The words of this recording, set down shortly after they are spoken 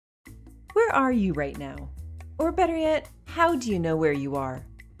Where are you right now? Or better yet, how do you know where you are?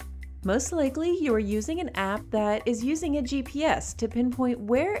 Most likely, you are using an app that is using a GPS to pinpoint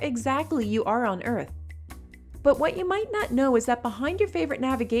where exactly you are on Earth. But what you might not know is that behind your favorite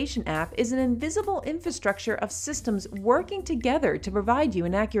navigation app is an invisible infrastructure of systems working together to provide you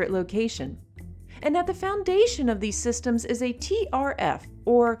an accurate location. And at the foundation of these systems is a TRF,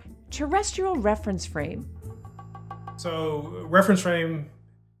 or Terrestrial Reference Frame. So, reference frame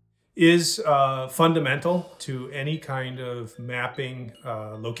is fundamental to any kind of mapping,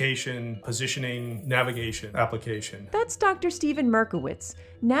 location, positioning, navigation application. That's Dr. Stephen Merkowitz,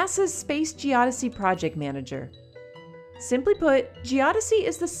 NASA's Space Geodesy Project Manager. Simply put, geodesy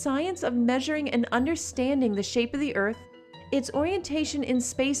is the science of measuring and understanding the shape of the Earth, its orientation in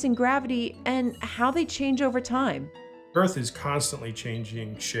space and gravity, and how they change over time. Earth is constantly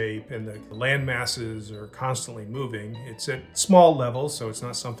changing shape and the land masses are constantly moving. It's at small levels, so it's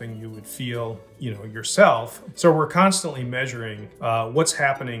not something you would feel, yourself. So we're constantly measuring what's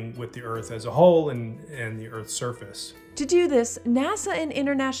happening with the Earth as a whole and the Earth's surface. To do this, NASA and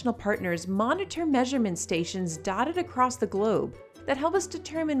international partners monitor measurement stations dotted across the globe that help us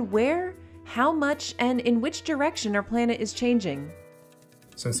determine where, how much, and in which direction our planet is changing.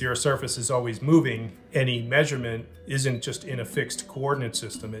 Since the Earth's surface is always moving, any measurement isn't just in a fixed coordinate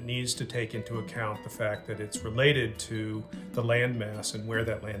system. It needs to take into account the fact that it's related to the landmass and where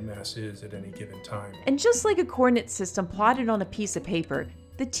that landmass is at any given time. And just like a coordinate system plotted on a piece of paper,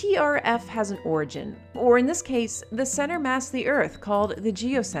 the TRF has an origin, or in this case, the center mass of the Earth, called the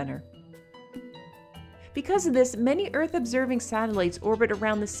Geocenter. Because of this, many Earth-observing satellites orbit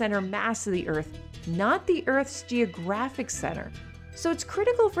around the center mass of the Earth, not the Earth's geographic center. So it's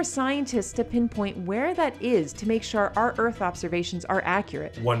critical for scientists to pinpoint where that is to make sure our Earth observations are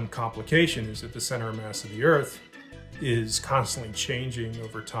accurate. One complication is that the center mass of the Earth is constantly changing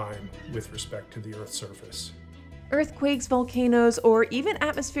over time with respect to the Earth's surface. Earthquakes, volcanoes, or even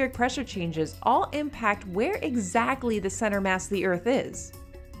atmospheric pressure changes all impact where exactly the center mass of the Earth is.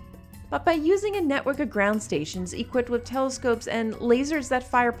 But by using a network of ground stations equipped with telescopes and lasers that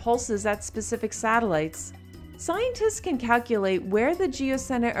fire pulses at specific satellites, scientists can calculate where the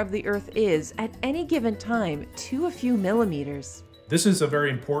geocenter of the Earth is at any given time to a few millimeters. This is a very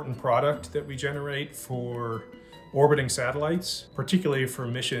important product that we generate for orbiting satellites, particularly for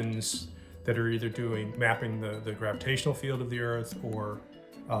missions that are either doing mapping the gravitational field of the Earth or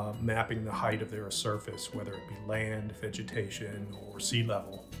mapping the height of the Earth's surface, whether it be land, vegetation, or sea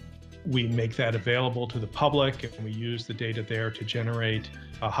level. We make that available to the public, and we use the data there to generate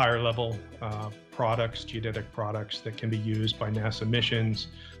higher level products, geodetic products that can be used by NASA missions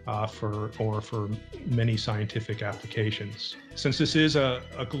for many scientific applications. Since this is a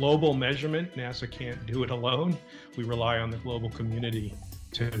global measurement, NASA can't do it alone. We rely on the global community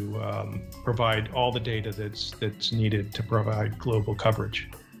to provide all the data that's needed to provide global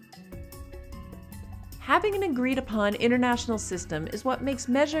coverage. Having an agreed-upon international system is what makes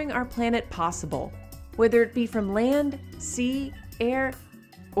measuring our planet possible, whether it be from land, sea, air,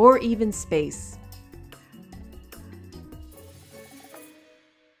 or even space.